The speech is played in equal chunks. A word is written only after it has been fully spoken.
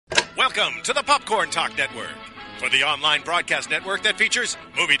Welcome to the Popcorn Talk Network, for the online broadcast network that features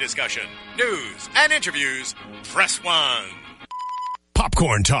movie discussion, news, and interviews. Press 1.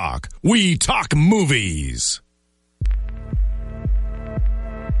 Popcorn Talk. We talk movies.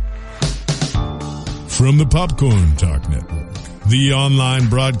 From the Popcorn Talk Network, the online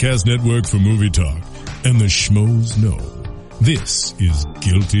broadcast network for movie talk, and the schmoes know, this is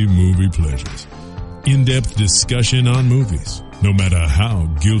Guilty Movie Pleasures. In-depth discussion on movies, no matter how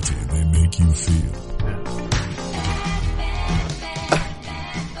guilty they make you feel.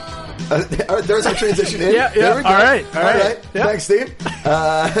 There's our transition in. Yeah. There we go. All right. Yep. Thanks, Steve.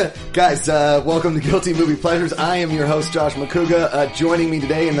 Guys, welcome to Guilty Movie Pleasures. I am your host, Josh McCouga. Joining me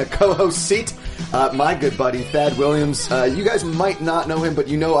today in the co-host seat, my good buddy, Thad Williams. You guys might not know him, but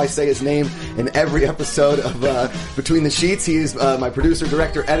you know I say his name in every episode of Between the Sheets. He is my producer,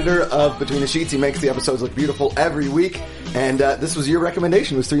 director, editor of Between the Sheets. He makes the episodes look beautiful every week. And this was your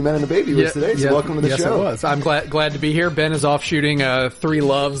recommendation, was Three Men and a Baby was today, so welcome to the show. Yes, it was. I'm glad to be here. Ben is off shooting Three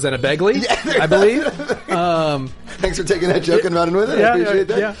Loves and a Begley, I believe. Thanks for taking that joke and running with it. I appreciate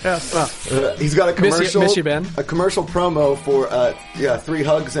that. Yeah. He's got a commercial, miss you, Ben. A commercial promo for Three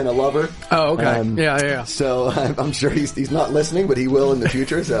Hugs and a Lover. Oh, okay. Yeah. So I'm sure he's not listening, but he will in the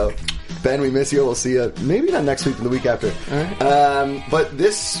future. So Ben, we miss you. We'll see you maybe not next week, but the week after. All right. But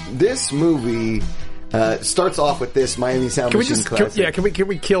this movie starts off with this Miami Sound Machine classic. Can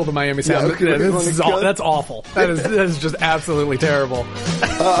we kill the Miami Sound? Yeah, That's awful. That is just absolutely terrible.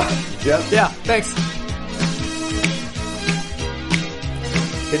 Yeah, thanks.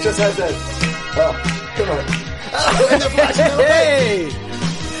 It just has that. Oh, come on! And the flashing Hey,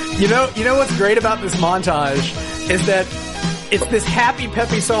 you know what's great about this montage is that it's this happy,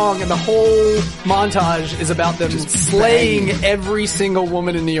 peppy song, and the whole montage is about them just slaying every single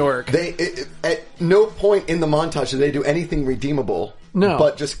woman in New York. At no point in the montage do they do anything redeemable. No.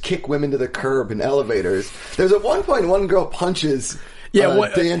 But just kick women to the curb in elevators. There's at one point one girl punches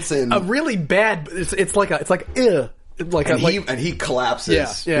dancing. A really bad. It's like and he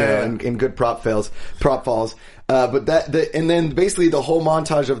collapses. In good prop falls. But and then basically the whole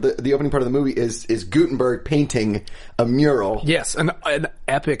montage of the opening part of the movie is Gutenberg painting a mural. Yes, an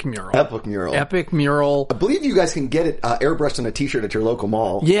epic mural. Epic mural. I believe you guys can get it airbrushed on a t-shirt at your local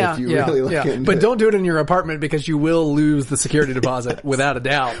mall. Yeah, if you really look into But it. don't do it in your apartment because you will lose the security deposit without a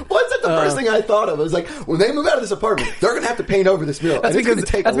doubt. What's that the first thing I thought of? I was like, when they move out of this apartment, they're going to have to paint over this mural. That's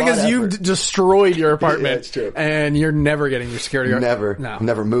because you've destroyed your apartment. Yeah, that's true. And you're never getting your security.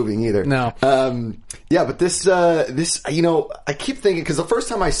 Never moving either. No. But this, I keep thinking, because the first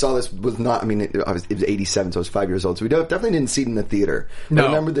time I saw this was not, it was 87, so I was 5 years old, so we definitely didn't see it in the theater. No. I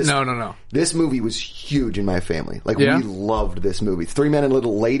remember this. No. This movie was huge in my family. We loved this movie. Three Men and a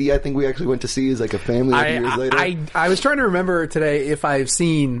Little Lady, I think we actually went to see as like a family years later. I was trying to remember today if I've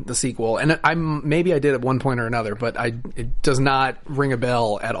seen the sequel, and maybe I did at one point or another, but it does not ring a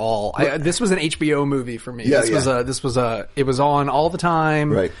bell at all. This was an HBO movie for me. It was on all the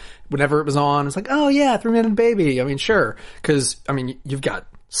time. Right. Whenever it was on, it's like, oh yeah, Three Men and a Baby. Sure. Because, you've got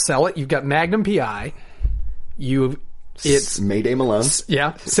Sell It, you've got Magnum P.I., it's Mayday Malone.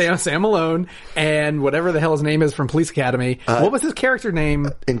 Yeah, Sam Malone, and whatever the hell his name is from Police Academy. What was his character name?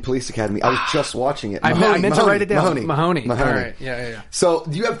 In Police Academy. I was just watching it. I meant to write it down. Mahoney. All right, yeah. So,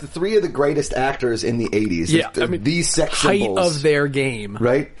 you have the three of the greatest actors in the 80s. Yeah, these sex height symbols. of their game.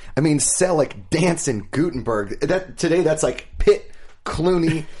 Right? Selick, Danson, Gutenberg. Today, that's like Pitt,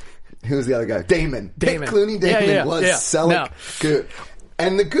 Clooney... Who's the other guy? Damon. Pitt, Clooney, Damon was Selick. Good.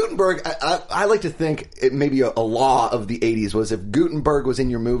 And the Gutenberg, I like to think it maybe a law of the 80s was if Gutenberg was in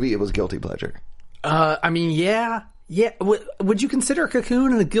your movie, it was guilty pleasure. Yeah. Would you consider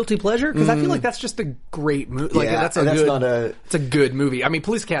Cocoon a guilty pleasure? Because I feel like that's just a great movie. It's a good movie.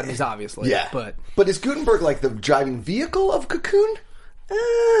 Police Academy's obviously. Yeah. But is Gutenberg like the driving vehicle of Cocoon?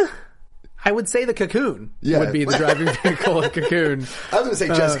 I would say the Cocoon would be the driving vehicle of Cocoon. I was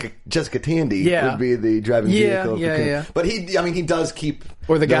going to say Jessica Tandy would be the driving vehicle of Cocoon. Yeah. But he does keep...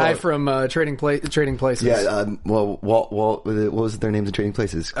 Or the guy from Trading Places. Yeah, what was their names in Trading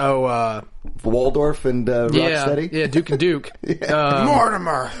Places? Oh, Waldorf and Rocksteady? Yeah, Duke and Duke.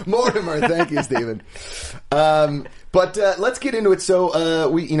 Mortimer, thank you, Stephen. But let's get into it. So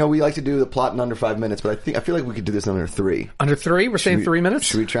we like to do the plot in under 5 minutes, but I feel like we could do this in under 3. Under 3? We're saying 3 minutes?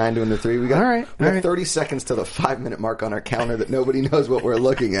 Should we try and do under 3? We got 30 seconds to the 5-minute mark on our counter that nobody knows what we're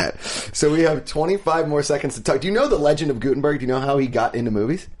looking at. So we have 25 more seconds to talk. Do you know the legend of Gutenberg? Do you know how he got into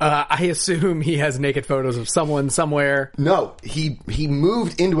movies? I assume he has naked photos of someone somewhere. No, he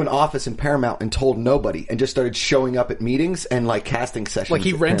moved into an office in Paramount and told nobody, and just started showing up at meetings and like casting sessions. Like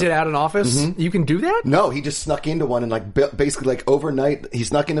he rented out an office? Mm-hmm. You can do that? No, he just snuck into one and basically overnight he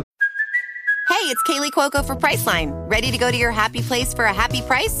snuck into it's Kaylee Cuoco for Priceline. Ready to go to your happy place for a happy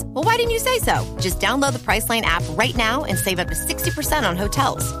price? Well, why didn't you say so? Just download the Priceline app right now and save up to 60% on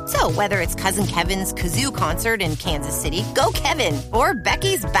hotels. So whether it's Cousin Kevin's Kazoo Concert in Kansas City, go Kevin, or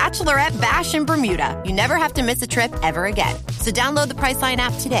Becky's Bachelorette Bash in Bermuda, you never have to miss a trip ever again. So download the Priceline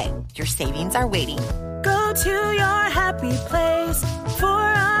app today. Your savings are waiting. Go to your happy place for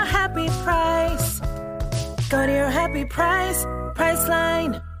a happy price. Go to your happy price,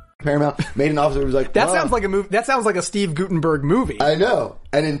 Priceline. Paramount made an officer who was like, that sounds like a movie. That sounds like a Steve Guttenberg movie. I know.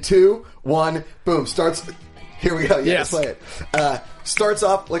 And in 2, 1, boom, starts. Here we go. Yeah, yes. Let's play it. Starts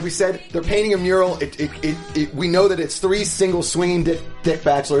off, like we said, they're painting a mural. We know that it's 3 single swinging dick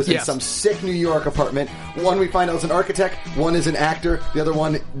bachelors in some sick New York apartment. One we find out is an architect. One is an actor. The other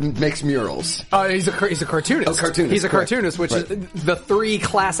one makes murals. He's a cartoonist. Oh, cartoonist. He's a cartoonist, which is the 3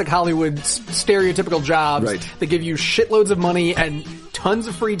 classic Hollywood stereotypical jobs that give you shitloads of money and tons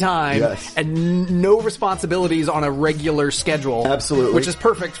of free time and no responsibilities on a regular schedule. Absolutely. Which is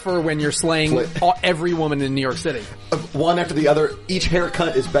perfect for when you're slaying every woman in New York City. One after the other. Each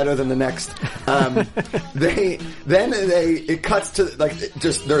haircut is better than the next. It cuts to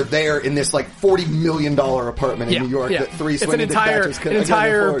they're there in this like $40 million apartment in New York that 3 swinging dick bachelors could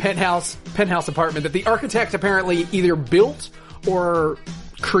entire penthouse apartment that the architect apparently either built or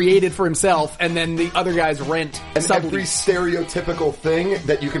created for himself, and then the other guys rent. And every stereotypical thing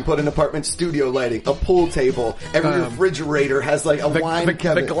that you can put in an apartment: studio lighting, a pool table, every refrigerator has like a wine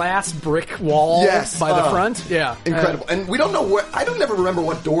cabinet, the glass brick wall by the front. Yeah, incredible. And we don't know where. I don't never remember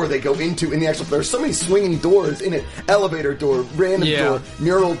what door they go into in the actual. There's so many swinging doors in it: elevator door, random door,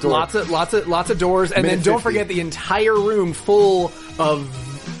 mural door, lots of doors, and then don't forget the entire room full of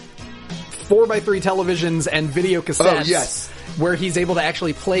 4x3 televisions and video cassettes. Oh yes. Where he's able to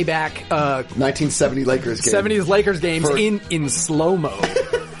actually play back 1970 Lakers games. 70s Lakers games in slow-mo.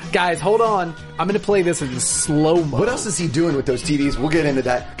 Guys, hold on. I'm going to play this in slow-mo. What else is he doing with those TVs? We'll get into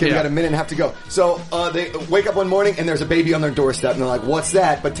that. Okay, we got a minute and a half to go. So they wake up one morning and there's a baby on their doorstep, and they're like, "What's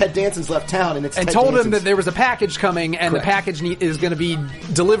that?" But Ted Danson's left town, and Ted told Danson's. him that there was a package coming, and the package is going to be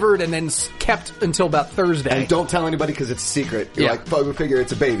delivered and then kept until about Thursday. And don't tell anybody because it's a secret. You're like, we figure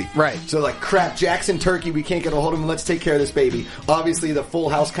it's a baby. Right. So like, crap, Jackson Turkey, we can't get a hold of him. Let's take care of this baby. Obviously, the Full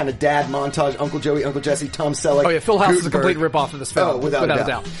House kind of dad montage: Uncle Joey, Uncle Jesse, Tom Selleck. Oh yeah, Full House Gutenberg. is a complete ripoff of this film. Oh, without a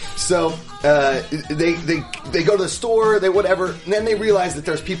doubt. So they go to the store, they whatever, and then they realize that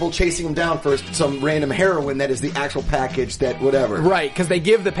there's people chasing them down for some random heroin that is the actual package that whatever. Right, because they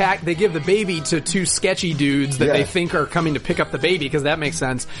give the baby to 2 sketchy dudes that they think are coming to pick up the baby, because that makes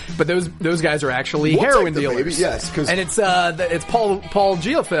sense. But those guys are actually heroin dealers. Baby? Yes, and it's Paul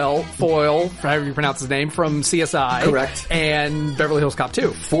Guilfoyle, however you pronounce his name, from CSI, correct, and Beverly Hills Cop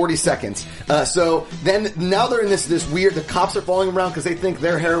 2. 40 seconds. So then now they're in this weird. The cops are following around because they think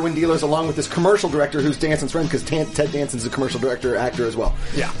they're heroin dealers, along with this commercial director who's Danson's friend, because Ted Danson's a commercial director, actor as well.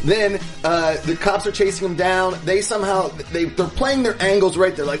 Yeah. Then the cops are chasing him down. They somehow they're playing their angles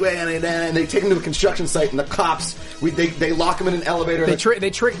right. They're like, and they take him to a construction site, and the cops they lock him in an elevator. They trick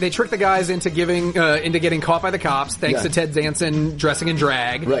the guys into getting caught by the cops, thanks to Ted Danson dressing in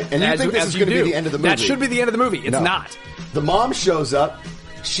drag. Right. And you think this is going to be the end of the movie? That should be the end of the movie. It's not. The mom shows up.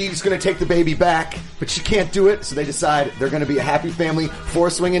 She's going to take the baby back, but she can't do it, so they decide they're going to be a happy family, 4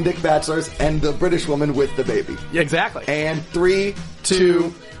 swinging dick bachelors, and the British woman with the baby. Yeah, exactly. And 3,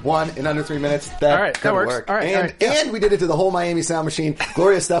 2, 1, in under 3 minutes. That works. Work. All right, and we did it to the whole Miami Sound Machine.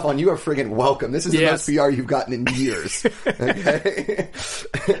 Gloria Estefan, you are friggin' welcome. This is the most PR you've gotten in years. Okay?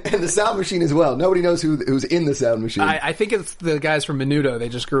 And the Sound Machine as well. Nobody knows who's in the Sound Machine. I think it's the guys from Menudo. They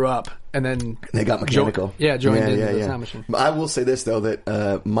just grew up and then they got mechanical. Joined into the Sound Machine. I will say this though,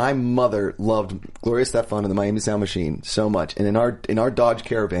 that my mother loved Gloria Estefan and the Miami Sound Machine so much, and in our Dodge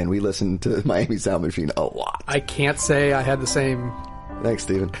Caravan we listened to the Miami Sound Machine a lot. I can't say I had the same. Thanks,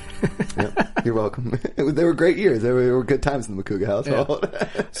 Steven. You're welcome. They were great years. They were good times in the Macuga household.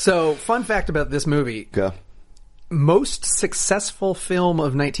 Yeah. So, fun fact about this movie. Go. Most successful film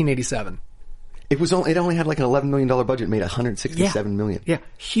of 1987. It only had like an $11 million budget, made $167 million. Yeah.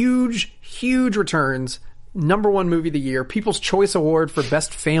 Huge returns. #1 movie of the year. People's Choice Award for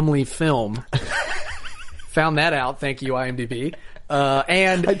Best Family Film. Found that out. Thank you, IMDb.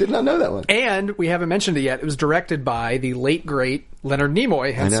 And I did not know that one. And we haven't mentioned it yet. It was directed by the late great Leonard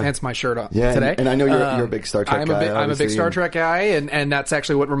Nimoy, hence my shirt on today. And I know you're a big Star Trek guy. I'm a big Star Trek guy, and that's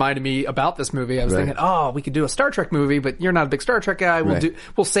actually what reminded me about this movie. I was thinking, we could do a Star Trek movie, but you're not a big Star Trek guy.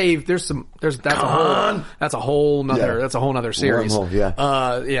 We'll save. That's a whole nother series.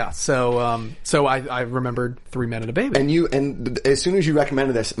 So I remembered 3 Men and a Baby. And as soon as you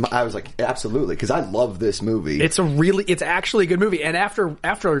recommended this, I was like, absolutely, because I love this movie. It's actually a good movie. And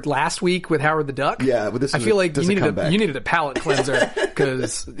after last week with Howard the Duck, I feel like you needed a palate cleanser.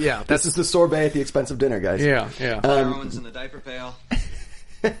 Because this is the sorbet at the expense of dinner, guys. Heroin's in the diaper pail.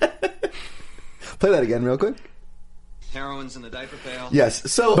 Play that again, real quick. Heroin's in the diaper pail.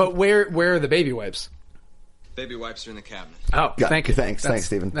 Yes. So, but where are the baby wipes? Baby wipes are in the cabinet. Oh, thank you. Thanks,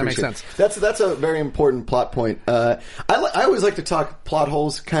 Stephen. That makes sense. That's a very important plot point. I always like to talk plot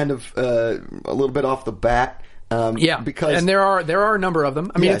holes, kind of a little bit off the bat. Because and there are a number of them.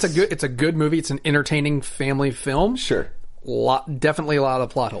 I mean, it's a good movie. It's an entertaining family film. Sure. Definitely a lot of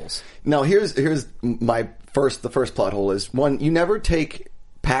plot holes. Now, here's the first plot hole is, one, you never take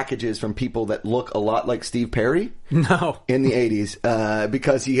packages from people that look a lot like Steve Perry. No. In the 80s,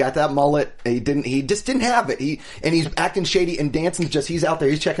 because he got that mullet. He just didn't have it. He's acting shady and dancing. He's out there.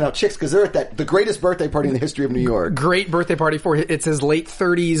 He's checking out chicks because they're at the greatest birthday party in the history of New York. Great birthday party it's his late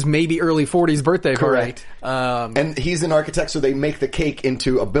 30s, maybe early 40s birthday Correct. party. And he's an architect, so they make the cake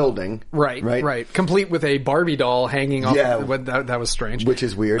into a building. Right. Complete with a Barbie doll hanging off. Yeah. That was strange. Which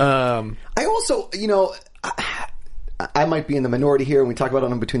is weird. I also, I might be in the minority here when we talk about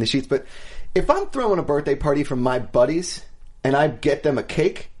it on Between the Sheets, but if I'm throwing a birthday party for my buddies and I get them a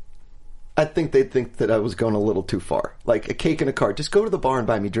cake, I think they'd think that I was going a little too far. Like a cake and a card. Just go to the bar and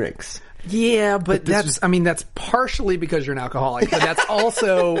buy me drinks. Yeah, but that's partially because you're an alcoholic, but that's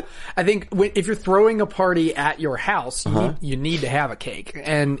also, I think, if you're throwing a party at your house, you need to have a cake,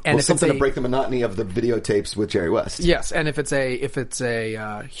 and if something to break the monotony of the videotapes with Jerry West. Yes, and if it's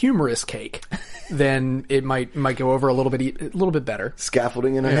a humorous cake, then it might go over a little bit better.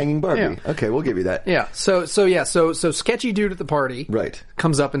 Scaffolding and a hanging Barbie. Yeah. Okay, we'll give you that. Yeah. So sketchy dude at the party,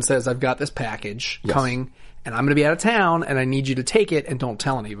 comes up and says, "I've got this package coming." And I'm going to be out of town, and I need you to take it, and don't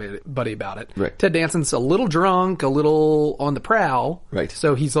tell anybody about it. Right. Ted Danson's a little drunk, a little on the prowl. Right.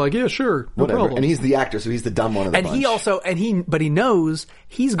 So he's like, yeah, sure, no problem. And he's the actor, so he's the dumb one of the bunch. But he knows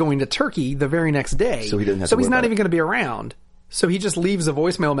he's going to Turkey the very next day. So he doesn't have So he's not even going to be around. So he just leaves a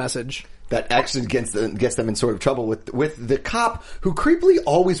voicemail message. That actually gets them in sort of trouble with the cop who creepily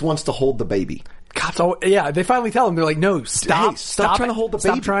always wants to hold the baby. Cops, they finally tell him, they're like, no, stop trying to hold the baby.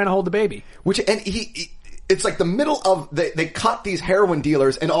 Stop trying to hold the baby. It's like the middle of they caught these heroin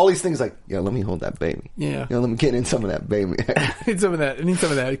dealers and all these things like, let me hold that baby. Yeah. Let me get in some of that baby. I need some of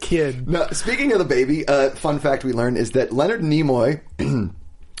that kid. Now, speaking of the baby, fun fact we learned is that Leonard Nimoy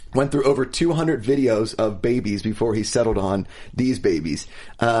went through over 200 videos of babies before he settled on these babies.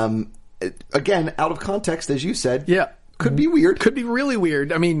 Again, out of context, as you said. Yeah. Could be weird. Could be really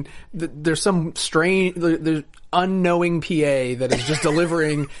weird. I mean, there's some there's unknowing PA that is just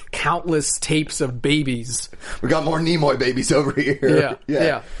delivering countless tapes of babies. We got more Nimoy babies over here.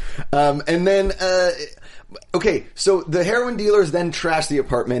 Yeah. And then, okay, so the heroin dealers then trash the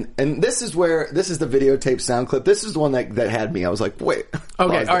apartment, and this is the videotape sound clip. This is the one that had me. I was like, wait.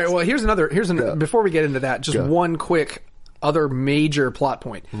 Okay, all right. Well, here's another. Before we get into that, just one quick other major plot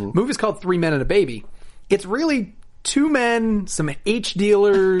point. Movie's called 3 Men and a Baby. It's really 2 men, some H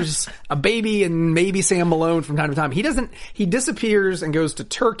dealers, a baby, and maybe Sam Malone from time to time. He disappears and goes to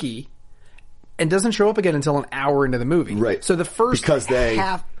Turkey and doesn't show up again until an hour into the movie. Right. So the first because they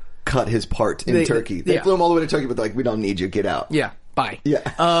cut his part in Turkey. They flew him all the way to Turkey, but like, we don't need you, get out. Yeah, bye.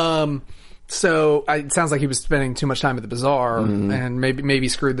 Yeah. So it sounds like he was spending too much time at the bazaar and maybe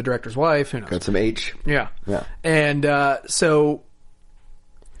screwed the director's wife. Who knows? Got some H. Yeah. And so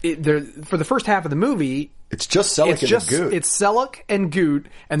for the first half of the movie, it's just Selleck and Goot. It's Selleck and Goot,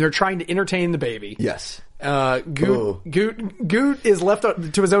 and they're trying to entertain the baby. Yes. Goot is left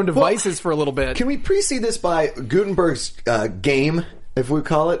to his own devices for a little bit. Can we precede this by Gutenberg's game, if we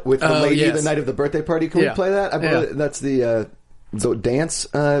call it, with the lady the night of the birthday party? Can we play that? I believe that's the dance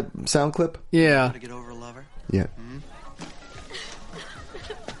sound clip. Yeah. How to get over a lover? Yeah.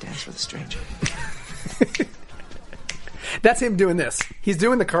 Dance with a stranger. That's him doing this. He's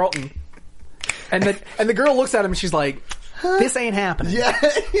doing the Carlton. And the girl looks at him and she's like, this ain't happening. Yeah.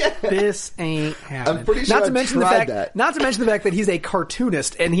 This ain't happening. I'm pretty sure Not to mention the fact that he's a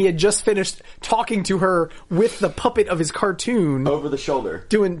cartoonist and he had just finished talking to her with the puppet of his cartoon over the shoulder,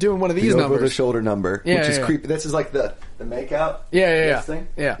 doing one of these numbers. Over the shoulder number, which is creepy. This is like the makeout. Thing.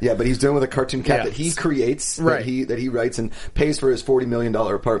 Yeah. But he's doing with a cartoon cat that he creates, that he writes and pays for his $40 million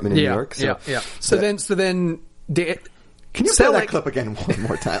apartment in New York. So then. Can you play that clip again one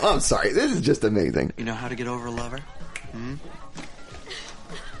more time? I'm sorry. This is just amazing. You know how to get over a lover?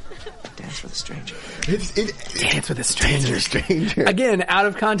 Dance with a stranger. Dance with a stranger. Stranger. Again, out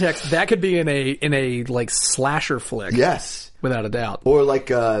of context, that could be in a like slasher flick. Yes. Without a doubt. Or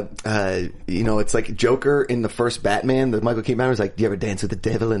like, it's like Joker in the first Batman, the Michael Keaton Batman was like, do you ever dance with the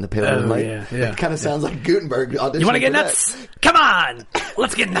devil in the pale moonlight? Yeah. It kind of sounds like Gutenberg auditioning. You want to get nuts? Come on!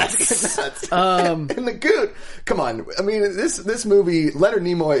 Let's get nuts! And the Goot, come on. I mean, this movie, Leonard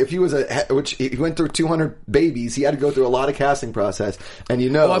Nimoy, if he was which he went through 200 babies, he had to go through a lot of casting process.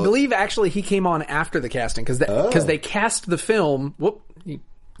 And I believe actually he came on after the casting, because they cast the film,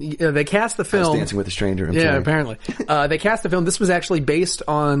 they cast the film. I was Dancing with a Stranger. I'm sorry. apparently. They cast the film. This was actually based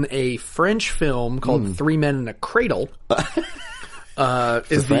on a French film called Three Men in a Cradle.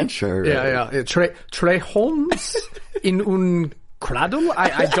 Is French? Or, yeah. Tres Hommes in un Cradle?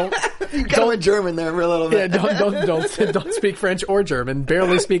 I don't. You got in German there for a little bit. Yeah, don't speak French or German.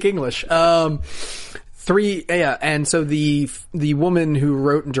 Barely speak English. And so the woman who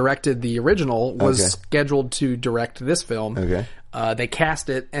wrote and directed the original was scheduled to direct this film. Okay. They cast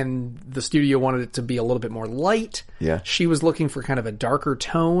it, and the studio wanted it to be a little bit more light. Yeah. She was looking for kind of a darker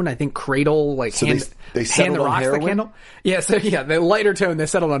tone. I think Cradle, like so hand settled the on rocks heroin? the candle. Yeah, so the lighter tone, they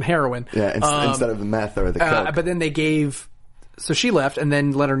settled on heroin. Yeah, instead of the meth or the coke. But then they gave. So she left, and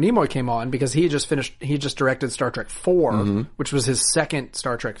then Leonard Nimoy came on because he had just directed Star Trek IV, which was his second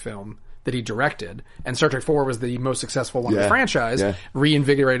Star Trek film that he directed, and Star Trek IV was the most successful one of the franchise. Yeah.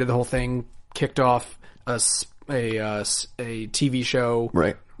 Reinvigorated the whole thing, kicked off a TV show,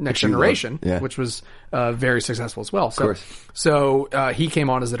 right? Next Generation, which was very successful as well. So he came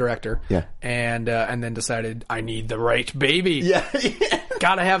on as the director, and then decided, I need the right baby.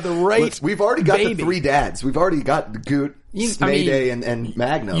 Gotta have the right. We've already got baby. The three dads. We've already got Goot, Mayday, and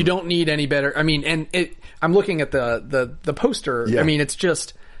Magnum. You don't need any better. I mean, I'm looking at the poster. Yeah. I mean,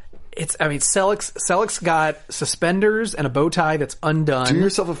 Selleck's got suspenders and a bow tie that's undone. Do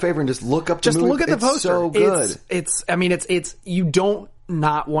yourself a favor and just look up the movie. Look at the poster. So good. It's you don't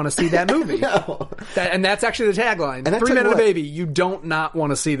not want to see that movie. No. And that's actually the tagline. And 3 Men and a Baby. You don't not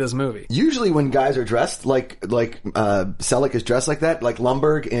want to see this movie. Usually when guys are dressed like Selleck is dressed like that, like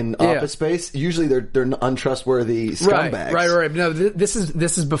Lumbergh in Office Space, usually they're untrustworthy scumbags. Right. No, this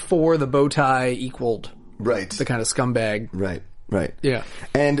is before the bow tie equaled the kind of scumbag. Right. Yeah.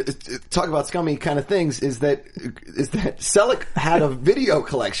 And talk about scummy kind of things is that Selleck had a video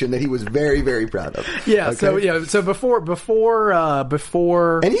collection that he was very, very proud of. Yeah. Okay? So before.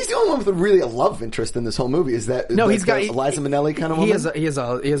 And he's the only one with really a love interest in this whole movie. Is that he's got Eliza Minnelli kind of woman? He has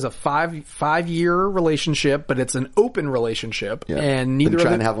a 5-year relationship, but it's an open relationship, and neither been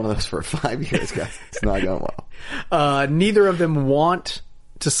trying to have one of those for 5 years, guys. It's not going well. Neither of them want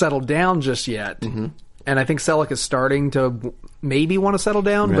to settle down just yet. Mm-hmm. And I think Selleck is starting to maybe want to settle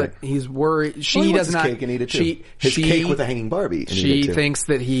down, but he's worried. She does not. Cake and eat it too. His cake with a hanging Barbie. She thinks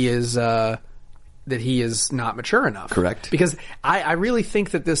that he is not mature enough. Correct. Because I really think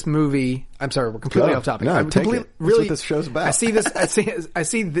that this movie. I'm sorry, we're completely off topic. No, Really, that's what this show's about. I see this. I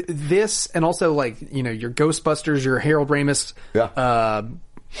see this, and also like your Ghostbusters, your Harold Ramis,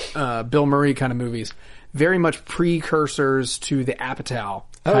 Bill Murray kind of movies. Very much precursors to the Apatow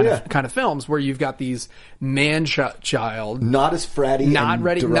kind of films, where you've got these man-child, not as fratty, not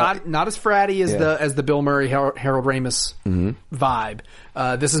as fratty as the Bill Murray Harold Ramis vibe.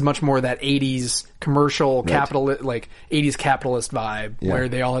 This is much more that 80s commercial capitalist, like 80s capitalist vibe, where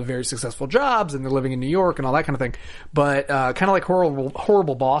they all have very successful jobs and they're living in New York and all that kind of thing. But kind of like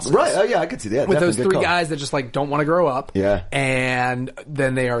horrible bosses, right? Oh yeah, I could see that. With those three guys that just like don't want to grow up, and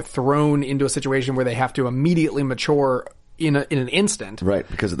then they are thrown into a situation where they have to immediately mature in an instant, right?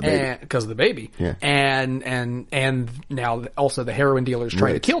 Because of the baby, and now also the heroin dealers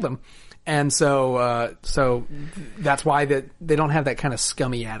trying to kill them, and so that's why they don't have that kind of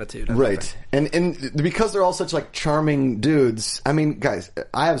scummy attitude, right? And because they're all such like charming dudes. I mean, guys,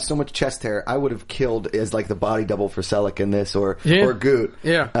 I have so much chest hair. I would have killed as like the body double for Selleck in this, or Goot,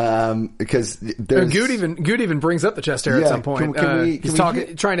 because there's Goot even brings up the chest hair at some point. He's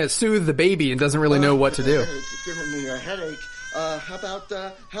trying to soothe the baby and doesn't really know what to do. Giving me a headache. How about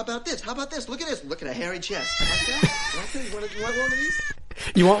this? How about this? Look at this. Look at a hairy chest. Like that? You want one of these?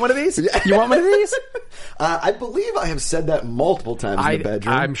 You want one of these? You want one of these? I believe I have said that multiple times in the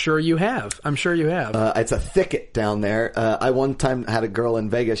bedroom. I'm sure you have. It's a thicket down there. I one time had a girl in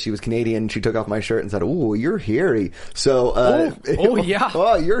Vegas. She was Canadian. She took off my shirt and said, "Ooh, you're hairy." So,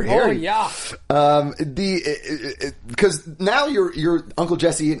 oh, you're hairy. Oh, yeah. Because now you're Uncle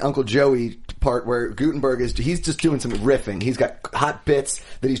Jesse and Uncle Joey part where Guttenberg he's just doing some riffing. He's got hot bits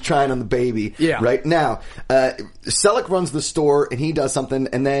that he's trying on the baby. Yeah. Right now, Selleck runs the store and he does something,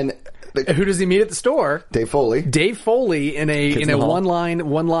 and then. Who does he meet at the store? Dave Foley. Dave Foley in a one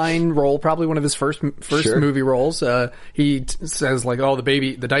line role, probably one of his first Sure. movie roles. He says like, "Oh,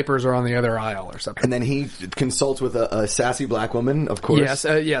 the diapers are on the other aisle" or something. And then he consults with a sassy black woman, of course.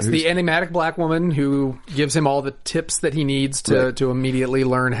 Yes, the enigmatic black woman who gives him all the tips that he needs to immediately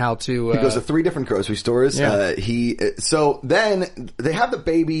learn how to. He goes to 3 different grocery stores. Yeah. So then they have the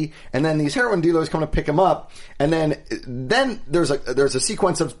baby, and then these heroin dealers come to pick him up, and then there's a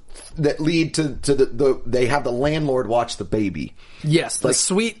sequence of that lead to they have the landlord watch the baby. Yes, the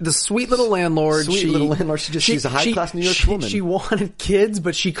sweet little landlord. She's a high class New York woman. She wanted kids,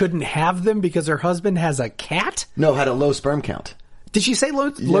 but she couldn't have them because her husband has a cat. No, had a low sperm count. Did she say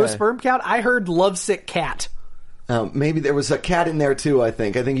low sperm count? I heard lovesick cat. Maybe there was a cat in there too, I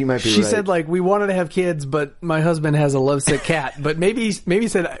think. I think you might be right. She said, like, we wanted to have kids, but my husband has a lovesick cat. But maybe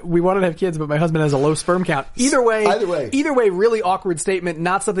said, we wanted to have kids, but my husband has a low sperm count. Either way, really awkward statement,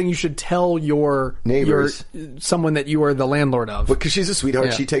 not something you should tell your neighbors, someone that you are the landlord of. Because she's a sweetheart.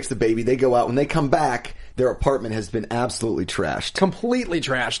 Yeah. She takes the baby. They go out. When they come back, their apartment has been absolutely trashed. Completely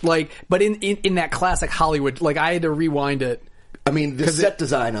trashed. Like, but in that classic Hollywood, like, I had to rewind it. I mean, the set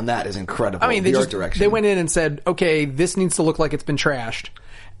design on that is incredible. I mean, the art direction. They went in and said, okay, this needs to look like it's been trashed.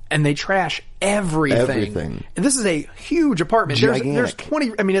 And they trash everything. And this is a huge apartment. There's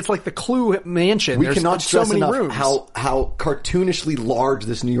 20, I mean, it's like the Clue mansion. We cannot stress so many enough rooms. how cartoonishly large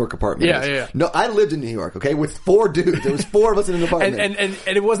this New York apartment is. Yeah. No, I lived in New York, okay, with 4 dudes. There was 4 of us in an apartment. and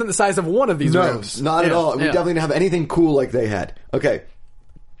it wasn't the size of one of these rooms. No, not at all. We definitely didn't have anything cool like they had. Okay.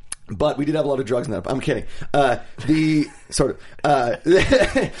 But we did have a lot of drugs in that. I'm kidding. So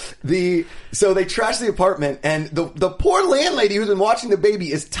they trash the apartment, and the poor landlady who's been watching the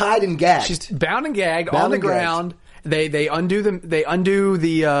baby is tied and gagged. She's bound and gagged on the ground. They undo the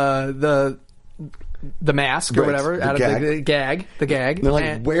mask or whatever out of the gag. And they're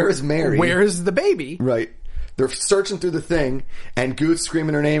like, "Where's Mary? Where's the baby?" Right. They're searching through the thing, and Goot's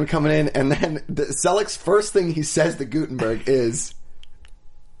screaming her name coming in, and then Selleck's first thing he says to Guttenberg is,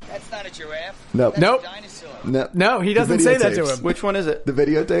 "That's not a giraffe. Nope. That's a dinosaur." No, he doesn't say that to him. Which one is it? The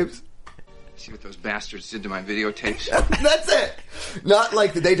videotapes. See what those bastards did to my videotapes? That's it. Not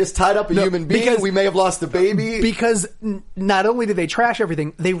like they just tied up a human being. Because we may have lost the baby. Because not only did they trash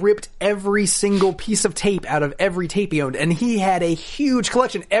everything, they ripped every single piece of tape out of every tape he owned. And he had a huge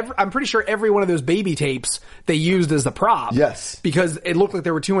collection. I'm pretty sure every one of those baby tapes they used as the prop. Yes. Because it looked like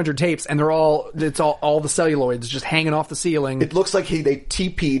there were 200 tapes, and all the celluloids just hanging off the ceiling. It looks like they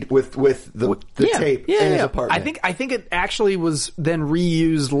TP'd with the tape in his apartment. I think it actually was then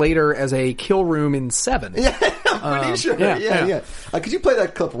reused later as a kill room in 7. Yeah, I'm pretty sure. Yeah. Could you play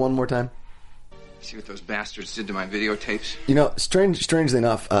that clip one more time? See what those bastards did to my videotapes? You know, strangely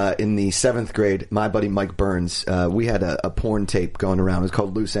enough, in the 7th grade, my buddy Mike Burns, we had a porn tape going around. It was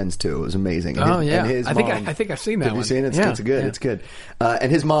called Loose Ends 2. It was amazing. And I think I've seen that one. Have you seen it? It's good. It's good.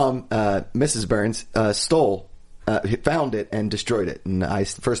 And his mom, Mrs. Burns, found it and destroyed it. And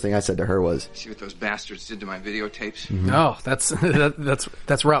first thing I said to her was, "See what those bastards did to my videotapes?" Mm-hmm. Oh,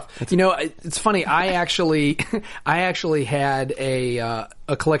 that's rough. You know, it's funny. I actually had a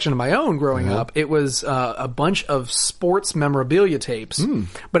collection of my own growing up. It was a bunch of sports memorabilia tapes,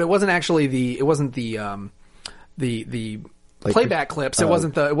 but it wasn't actually the like playback clips. It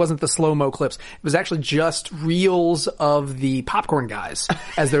wasn't the slow-mo clips. It was actually just reels of the popcorn guys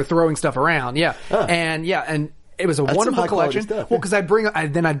as they're throwing stuff around. Yeah. And it was a wonderful collection. Stuff, yeah. Well, because I'd bring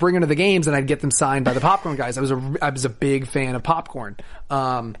them to the games and I'd get them signed by the popcorn guys. I was a big fan of popcorn.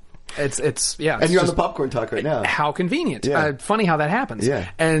 It's and you're on the popcorn talk right now. How convenient. Yeah. Funny how that happens. Yeah.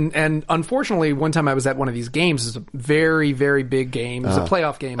 And unfortunately, one time I was at one of these games. It was a very, very big game. It was a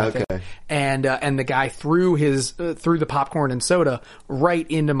playoff game, I think. And the guy threw the popcorn and soda right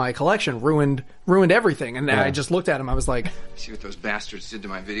into my collection, ruined everything. And I just looked at him. I was like, "See what those bastards did to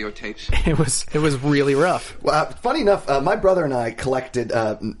my videotapes?" It was really rough. Well, funny enough, my brother and I collected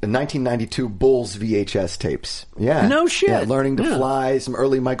 1992 Bulls VHS tapes. Yeah. No shit. Yeah, Learning to Fly, some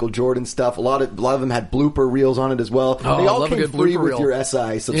early Michael Jordan stuff. A lot of them had blooper reels on it as well. Oh, they all came free with reel. your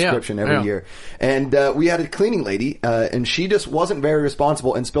SI subscription every year. And we had a cleaning lady, and she just wasn't very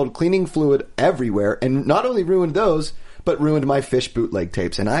responsible and spilled cleaning fluid everywhere, and not only ruined those, but ruined my Fish bootleg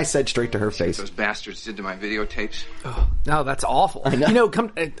tapes. And I said straight to her face, "Those bastards did to my videotapes." Oh, no, that's awful.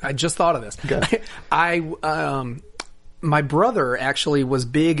 I just thought of this. Okay. my brother actually was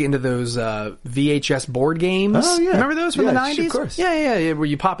big into those VHS board games. Oh, yeah. Remember those from the 90s? Of course. Yeah, where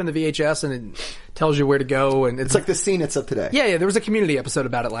you pop in the VHS and it tells you where to go. And it's like the scene it's of today. Yeah, there was a community episode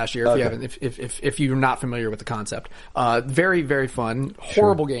about it last year. If you haven't, if you're not familiar with the concept, very, very fun.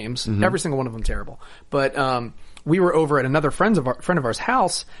 Horrible games. Mm-hmm. Every single one of them terrible. But we were over at another friend of ours'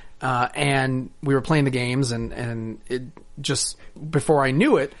 house, and we were playing the games, and it just before I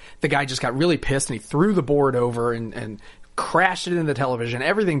knew it, the guy just got really pissed and he threw the board over and crashed it into the television.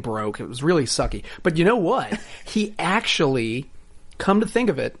 Everything broke. It was really sucky. But you know what? He actually, come to think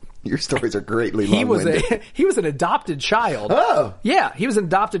of it, your stories are greatly long-winded. He was an adopted child. Oh, yeah, he was an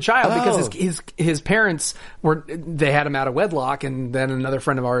adopted child because his parents they had him out of wedlock, and then another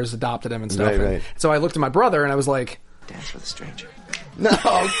friend of ours adopted him and stuff. Right. So I looked at my brother and I was like, "Dance with a stranger." No,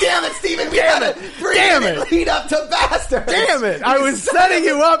 damn it, Steven! Damn it! Lead up to bastards. Damn it! I was setting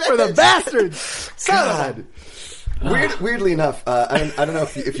you up for the bastards. God. Weirdly enough, I don't know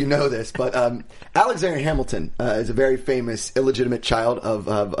if you know this, but Alexander Hamilton is a very famous illegitimate child of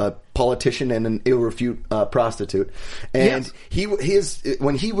a politician and an ill-refute prostitute, and yes.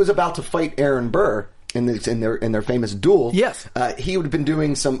 When he was about to fight Aaron Burr in their famous duel, yes, he would have been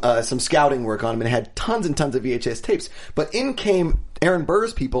doing some scouting work on him and had tons and tons of VHS tapes. But in came Aaron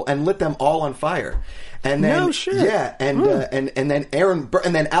Burr's people and lit them all on fire. And then, no shit. Yeah, and then and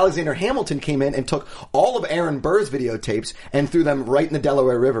then Alexander Hamilton came in and took all of Aaron Burr's videotapes and threw them right in the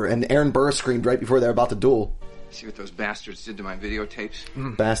Delaware River. And Aaron Burr screamed right before they were about to duel. See what those bastards did to my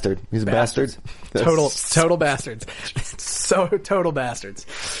videotapes? Bastard. He's a bastard. Total bastards. So total bastards.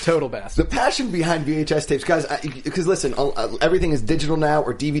 Total bastards. The passion behind VHS tapes, guys, because listen, everything is digital now,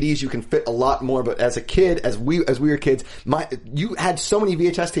 or DVDs. You can fit a lot more. But as a kid, as we were kids, you had so many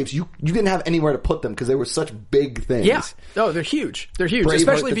VHS tapes. You didn't have anywhere to put them because they were such big things. Yeah. Oh, they're huge. They're huge. Braveheart,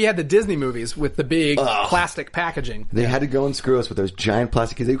 especially if you had the Disney movies with the big plastic packaging. They had to go and screw us with those giant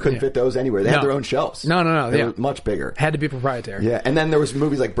plastic because they couldn't fit those anywhere. They had their own shelves. No. They were much bigger. Had to be proprietary. Yeah, and then there was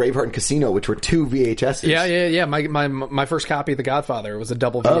movies like Braveheart and Casino, which were 2 VHSs. Yeah. My first copy of The Godfather was a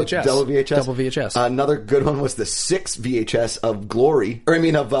double VHS. Double VHS. Another good one was the 6 VHS of Glory,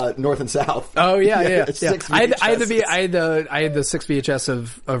 of North and South. Oh yeah. 6 I had the 6 VHS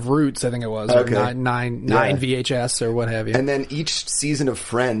of Roots, I think it was, or nine VHS or what have you. And then each season of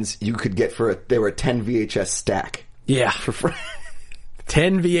Friends, you could get they were a 10 VHS stack. Yeah, for Friends.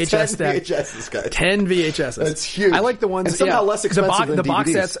 10 VHS stack. 10 VHSs, guys. 10 VHSs. That's huge. I like the ones and somehow less expensive than the DVDs.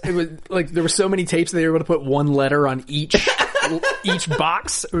 box sets. It was like there were so many tapes that they were able to put one letter on each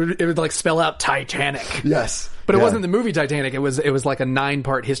box. It would like spell out Titanic. Yes, but it wasn't the movie Titanic. It was like a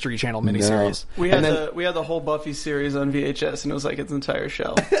 9-part History Channel miniseries. No. We had the whole Buffy series on VHS, and it was like its entire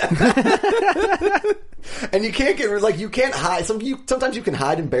shelf. And you can't you can't hide. Sometimes you can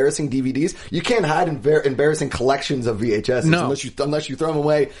hide embarrassing DVDs. You can't hide embarrassing collections of VHS unless you throw them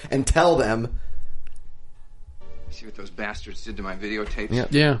away and tell them. See what those bastards did to my videotapes?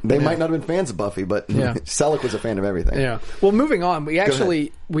 Yeah. They might not have been fans of Buffy, but Selleck was a fan of everything. Yeah. Well, moving on, we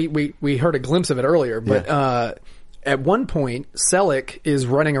actually we heard a glimpse of it earlier, but at one point, Selleck is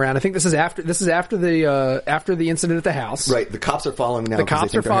running around. I think this is after the incident at the house. Right. The cops are following him now. The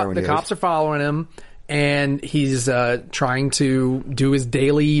cops are following him. And he's trying to do his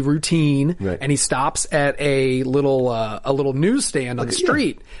daily routine, and he stops at a little newsstand on the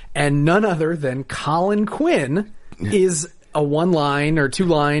street, and none other than Colin Quinn is a 1-line or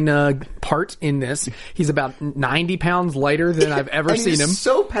 2-line part in this. He's about 90 pounds lighter than I've ever seen him. He's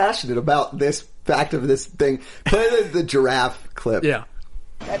so passionate about this fact of this thing. Play the giraffe clip. Yeah.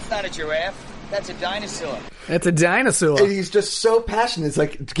 That's not a giraffe. That's a dinosaur. It's a dinosaur. And he's just so passionate. It's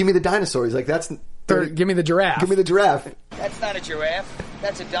like, give me the dinosaur. He's like, give me the giraffe. Give me the giraffe. That's not a giraffe.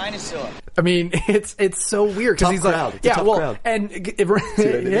 That's a dinosaur. I mean, it's so weird because he's crowd. like, crowd. And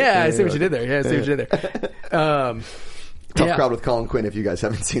I see what you did there. Yeah, I see what you did there. Tough crowd with Colin Quinn. If you guys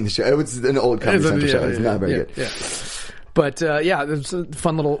haven't seen the show, it was an old Comedy Central show. It's not very good. Yeah. But there's a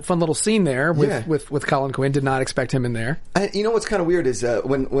fun little scene there with Colin Quinn. Did not expect him in there. You know what's kind of weird is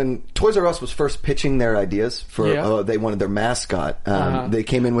when Toys R Us was first pitching their ideas for they wanted their mascot. They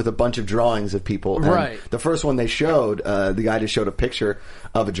came in with a bunch of drawings of people. And right. The first one they showed, the guy just showed a picture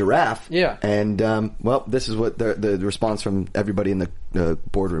of a giraffe. Yeah. And this is what the response from everybody in the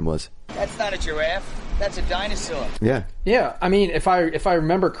boardroom was. That's not a giraffe. That's a dinosaur. Yeah. Yeah. I mean, if I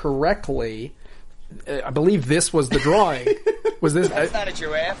remember correctly, I believe this was the drawing. Was this? That's not a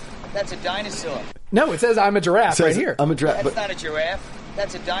giraffe. That's a dinosaur. No, it says I'm a giraffe right here. I'm a giraffe. That's not a giraffe.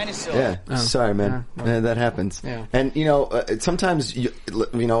 That's a dinosaur. Yeah, sorry, man. That happens. Yeah. And, sometimes,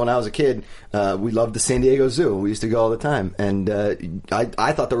 when I was a kid, we loved the San Diego Zoo. We used to go all the time. And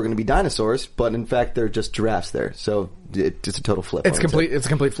I thought there were going to be dinosaurs, but in fact, they're just giraffes there. So it's a total flip. It's a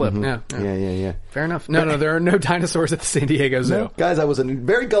complete flip. Mm-hmm. Yeah. Fair enough. No, there are no dinosaurs at the San Diego Zoo. No. Guys, I was a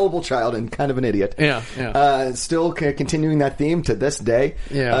very gullible child and kind of an idiot. Yeah. Still continuing that theme to this day.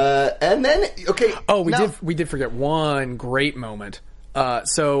 Yeah. And then, okay. Oh, we did forget one great moment.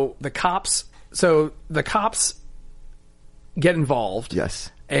 So the cops get involved.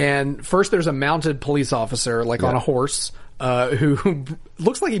 Yes. And first there's a mounted police officer, on a horse, who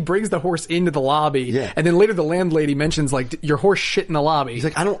looks like he brings the horse into the lobby. Yeah. And then later the landlady mentions, your horse shit in the lobby. He's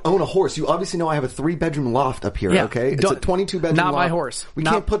like, I don't own a horse. You obviously know I have a 3-bedroom loft up here, okay? It's a 22-bedroom loft. Not my horse. We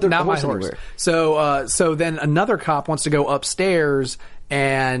can't put the horse anywhere. So then another cop wants to go upstairs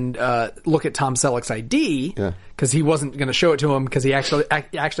and look at Tom Selleck's ID because he wasn't going to show it to him because he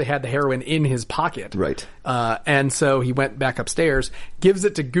actually had the heroin in his pocket. Right. And so he went back upstairs, gives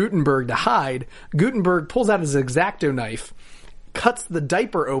it to Gutenberg to hide. Gutenberg pulls out his X-Acto knife, cuts the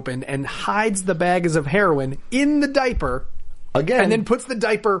diaper open, and hides the bags of heroin in the diaper. Again. And then puts the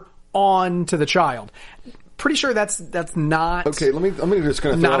diaper on to the child. Pretty sure that's not... Okay, I'm just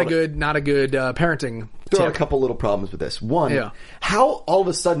going to not a good parenting There are a couple little problems with this. One, how all of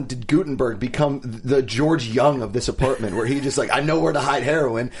a sudden did Gutenberg become the George Young of this apartment, where he just I know where to hide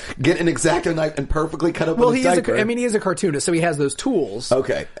heroin, get an X-Acto knife, and perfectly cut open his diaper? He is a cartoonist, so he has those tools.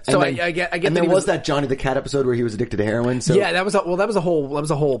 Okay, so I get. And then was that Johnny the Cat episode where he was addicted to heroin? So that was a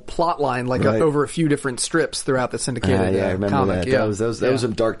whole plot line, over a few different strips throughout the syndicated I remember comic. that. Yeah, that was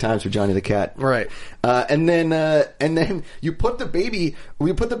some dark times for Johnny the Cat. Right. And then you put the baby.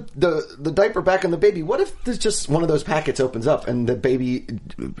 We put the diaper back on the baby. What if there's just one of those packets opens up and the baby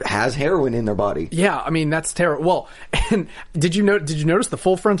has heroin in their body? Yeah, I mean that's terrible. Well, and did you notice the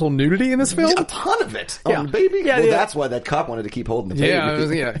full frontal nudity in this film? Yeah, a ton of it on the baby. Yeah, that's why that cop wanted to keep holding the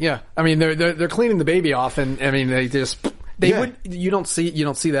baby. Yeah. I mean they're cleaning the baby off, and I mean they just. You don't see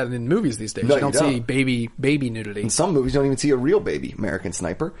that in movies these days. No, you don't see baby nudity. In some movies, you don't even see a real baby. American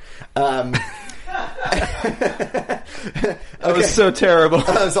Sniper. That was so terrible.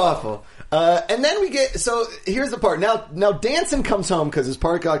 That was awful. And then we get, so here's the part. Now Danson comes home because his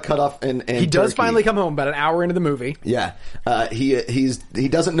part got cut off in He does Turkey. finally come home about an hour into the movie. Yeah. He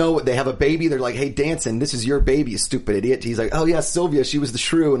doesn't know they have a baby. They're like, hey, Danson, this is your baby, you stupid idiot. He's like, oh yeah, Sylvia, she was the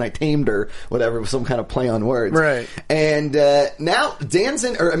shrew and I tamed her, whatever, with some kind of play on words. Right. And, now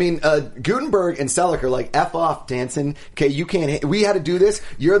Gutenberg and Selleck are like, F off, Danson. Okay, you can't, we had to do this.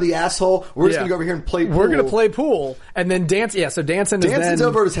 You're the asshole. We're just gonna go over here and play pool. We're gonna play pool. And then Danson's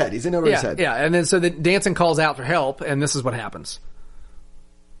over his head. He's in over his head. Yeah, and then so Danson calls out for help, and this is what happens.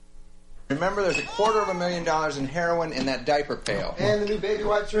 Remember, there's $250,000 in heroin in that diaper pail. And the new baby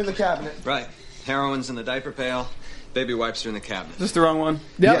wipes are in the cabinet. Right. Heroin's in the diaper pail. Baby wipes are in the cabinet. Is this the wrong one?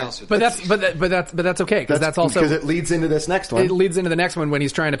 Yeah, but that's okay because that's also because it leads into this next one. It leads into the next one when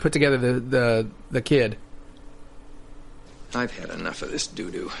he's trying to put together the kid. I've had enough of this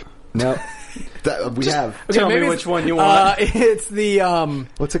doo-doo. No, we have. Okay, tell me which one you want. It's the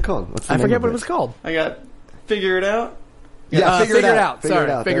what's it called? I forget what it was called. I got Figure It Out. Yeah, Figure It Out.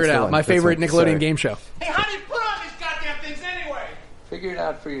 Sorry, Figure It Out. My favorite Nickelodeon game show. Hey, how do you put on these goddamn things anyway? Figure it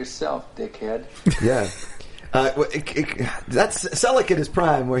out for yourself, dickhead. Yeah. That's Selleck at his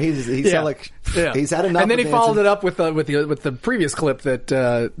prime, where he's Selleck. Yeah. He's had enough. And then he followed it up with the previous clip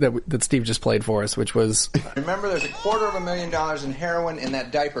that Steve just played for us, which was. Remember, there's $250,000 in heroin in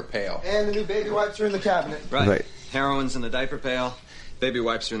that diaper pail. And the new baby wipes are in the cabinet. Right. Heroin's in the diaper pail. Baby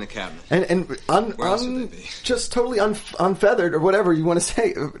wipes are in the cabinet. And just totally unfeathered or whatever you want to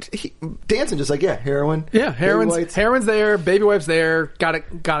say. Dancing just like heroin. Yeah, heroin's there. Baby wipes there. Got it.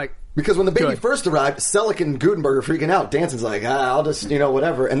 Because when the baby first arrived, Selleck and Gutenberg are freaking out. Danson's like, I'll just,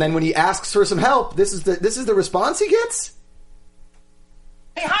 whatever. And then when he asks for some help, this is the response he gets?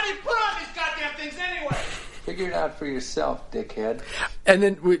 Hey, how do you put on these goddamn things anyway? Figure it out for yourself, dickhead. And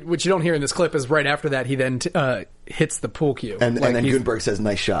then, what you don't hear in this clip is right after that, he then hits the pool cue. And then Gutenberg says,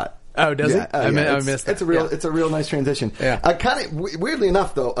 nice shot. Oh, does he? I missed that. It's a real nice transition. Yeah. Kind of weirdly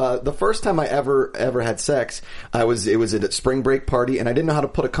enough, though, the first time I ever had sex, it was at a spring break party, and I didn't know how to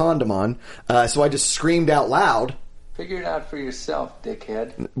put a condom on, so I just screamed out loud. Figure it out for yourself,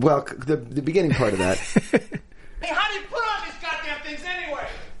 dickhead. Well, the beginning part of that. Hey, how do you put on these goddamn things anyway?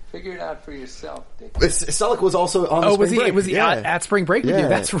 Figure it out for yourself, dick. Selleck was also on Spring Break. Was he at Spring Break with you?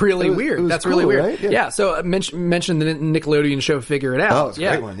 That's really weird. That's cool, really weird. Right? Yeah. So mention the Nickelodeon show Figure It Out. Oh, it's a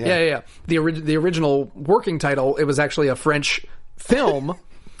great one. Yeah. The original working title, it was actually a French film.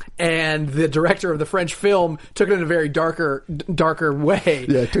 and the director of the French film took it in a very darker way.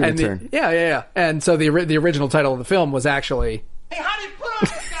 Yeah, took a turn. Yeah. And so the original title of the film was actually... Hey, how do you put on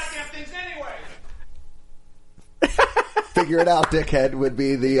these goddamn things anyway? Figure it out, dickhead, would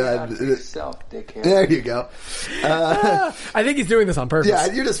be the... yourself, dickhead. There you go. I think he's doing this on purpose.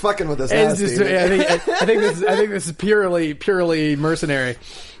 Yeah, you're just fucking with us now, Just, Steven. I think this is purely mercenary.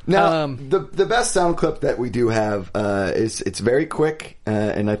 Now, the best sound clip that we do have is it's very quick,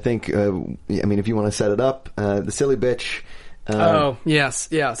 and I think if you want to set it up, the silly bitch. Yes,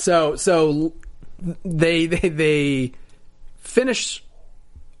 yeah. So they finish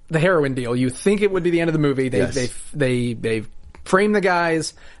the heroin deal. You think it would be the end of the movie. They frame the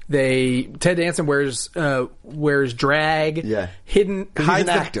guys. Ted Danson wears drag. Yeah, hidden. He's an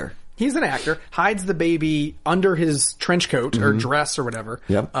actor. He's an actor. Hides the baby under his trench coat or dress or whatever.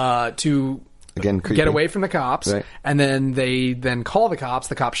 Yep. To get away from the cops. Right. And then they call the cops.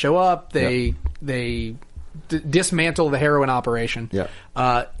 The cops show up. They dismantle the heroin operation. Yep.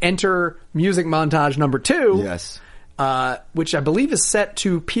 Enter music montage number 2. Yes. Which I believe is set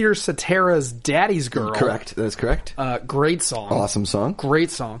to Peter Cetera's Daddy's Girl. Correct. That's correct. Great song. Awesome song.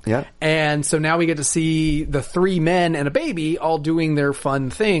 Great song. Yeah. And so now we get to see the 3 men and a baby all doing their fun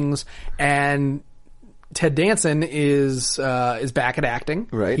things, and Ted Danson is back at acting.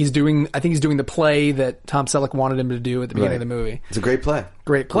 Right. I think he's doing the play that Tom Selleck wanted him to do at the beginning of the movie. It's a great play.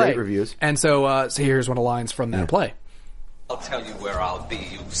 Great play. Great reviews. And so here's one of the lines from that play. I'll tell you where I'll be,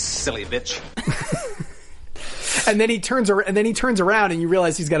 you silly bitch. And then he turns around and you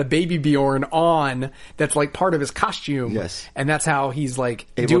realize he's got a Baby Bjorn on that's like part of his costume. Yes. And that's how he's like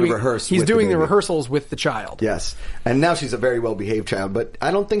able to rehearse. He's with doing the the rehearsals with the child. Yes. And now she's a very well behaved child, but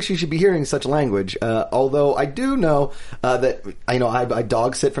I don't think she should be hearing such language. Although I do know that I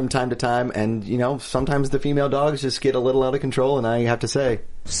dog sit from time to time, and sometimes the female dogs just get a little out of control, and I have to say,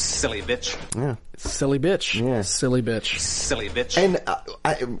 silly bitch. Yeah. Silly bitch. Yeah. Silly bitch. Silly bitch. And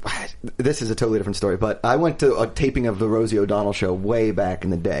this is a totally different story, but I went to a taping of the Rosie O'Donnell show way back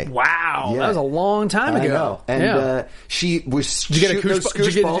in the day. Wow. Yeah. That was a long time ago. I know. And she was Did you get a shooting those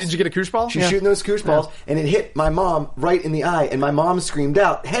koosh balls. Did you get a koosh ball? She's shooting those koosh balls, and it hit my mom right in the eye, and my mom screamed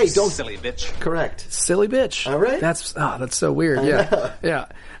out, "Hey, don't..." Silly bitch. Correct. Silly bitch. All right. That's so weird. Yeah. Yeah.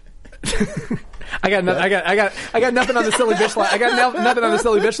 I got nothing on the silly bitch line. I got nothing on the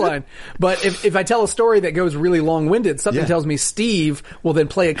silly bitch line. But if I tell a story that goes really long-winded, something tells me Steve will then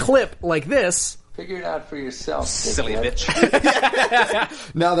play a clip like this. Figure it out for yourself, silly bitch.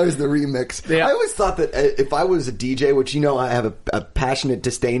 Now there's the remix. Yeah. I always thought that if I was a DJ, which I have a passionate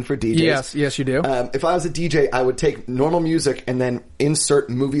disdain for DJs. Yes, you do. If I was a DJ, I would take normal music and then insert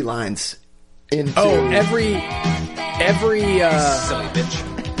movie lines into... Oh, every silly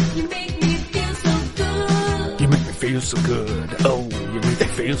bitch. You make me feel so good. You make me feel so good. Oh, you make me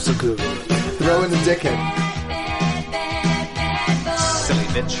feel so good. Throw in the dickhead. Silly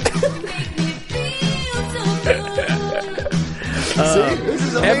bitch. See, this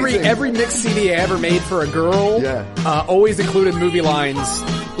is amazing. Every mixed CD I ever made for a girl always included movie lines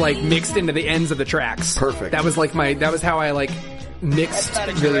like mixed into the ends of the tracks. Perfect. That was how I like mixed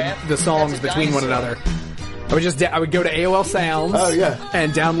the songs between one another. I would go to AOL Sounds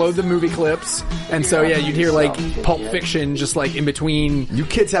and download the movie clips. And so you'd hear like Pulp Fiction just like in between. You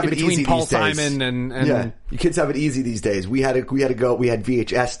kids have it easy Paul these days. Simon and you kids have it easy these days. We had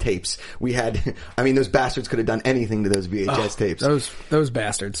VHS tapes. Those bastards could have done anything to those VHS tapes. Those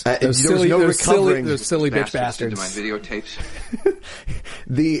bastards. Those silly bitch bastards. My videotapes.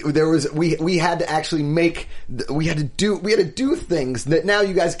 We had to actually we had to do things that now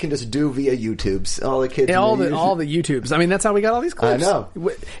you guys can just do via YouTubes. All the kids, all the YouTubes. I mean, that's how we got all these clips. I know.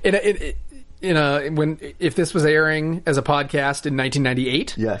 If this was airing as a podcast in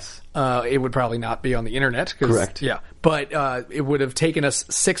 1998, yes, it would probably not be on the internet. Correct. Yeah, but it would have taken us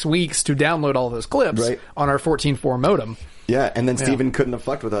 6 weeks to download all those clips on our 14.4 modem. Yeah, and then Steven couldn't have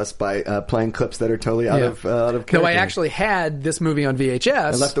fucked with us by playing clips that are totally out of character. No, I actually had this movie on VHS.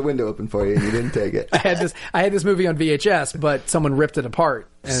 I left the window open for you, and you didn't take it. I had this movie on VHS, but someone ripped it apart.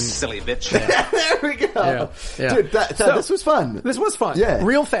 And silly bitch. There we go. Yeah. Dude, this was fun. This was fun. Yeah.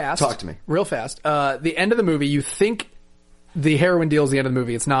 Real fast. Talk to me. Real fast. The end of the movie, you think the heroin deal is the end of the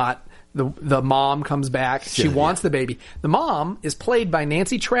movie. It's not. The mom comes back. She wants the baby. The mom is played by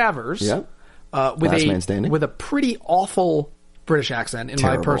Nancy Travers. Yeah. With a pretty awful British accent, in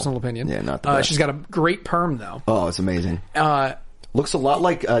my personal opinion. Yeah, not the best. She's got a great perm, though. Oh, it's amazing. Looks a lot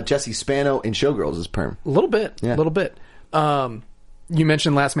like Jesse Spano in Showgirls' perm. A little bit. Yeah. A little bit. You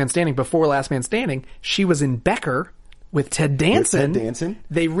mentioned Last Man Standing. Before Last Man Standing, she was in Becker with Ted Danson.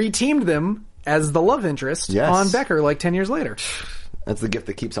 They reteamed them as the love interest on Becker like 10 years later. That's the gift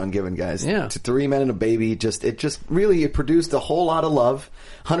that keeps on giving, guys. Yeah. To Three Men and a Baby, it produced a whole lot of love,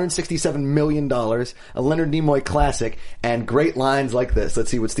 $167 million, a Leonard Nimoy classic, and great lines like this. Let's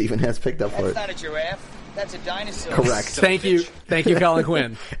see what Stephen has picked up for it. That's not a giraffe. That's a dinosaur. Correct. Thank you, Colin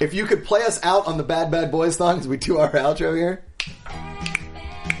Quinn. If you could play us out on the Bad Bad Boys song as we do our outro here.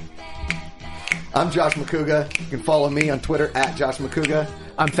 I'm Josh McCouga. You can follow me on Twitter at Josh McCouga.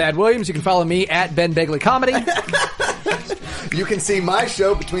 I'm Thad Williams. You can follow me at Ben Begley Comedy. You can see my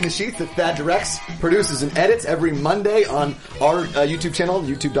show, Between the Sheets, that Thad directs, produces, and edits every Monday on our YouTube channel,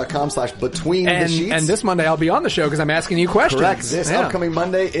 youtube.com/BetweenTheSheets. And this Monday I'll be on the show because I'm asking you questions. Correct. This upcoming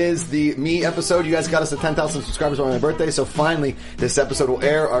Monday is the me episode. You guys got us to 10,000 subscribers on my birthday, so finally this episode will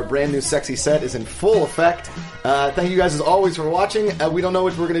air. Our brand new sexy set is in full effect. Thank you guys as always for watching. We don't know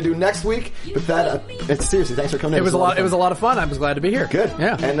what we're going to do next week, but Thad, seriously, thanks for coming in. It was a lot of fun. I was glad to be here. Good.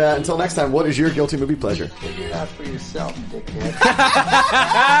 Yeah. And until next time, what is your guilty movie pleasure? Figure it out for yourself, dickhead.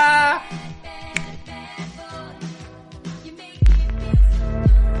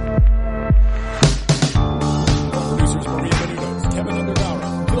 Producers Maria Menounos, Kevin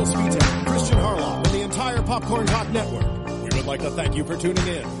Undergaro, Phil Svitek, Christian Harloff, and the entire Popcorn Talk Network. We would like to thank you for tuning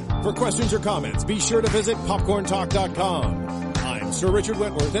in. For questions or comments, be sure to visit popcorntalk.com. I'm Sir Richard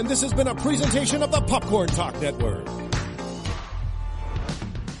Wentworth, and this has been a presentation of the Popcorn Talk Network.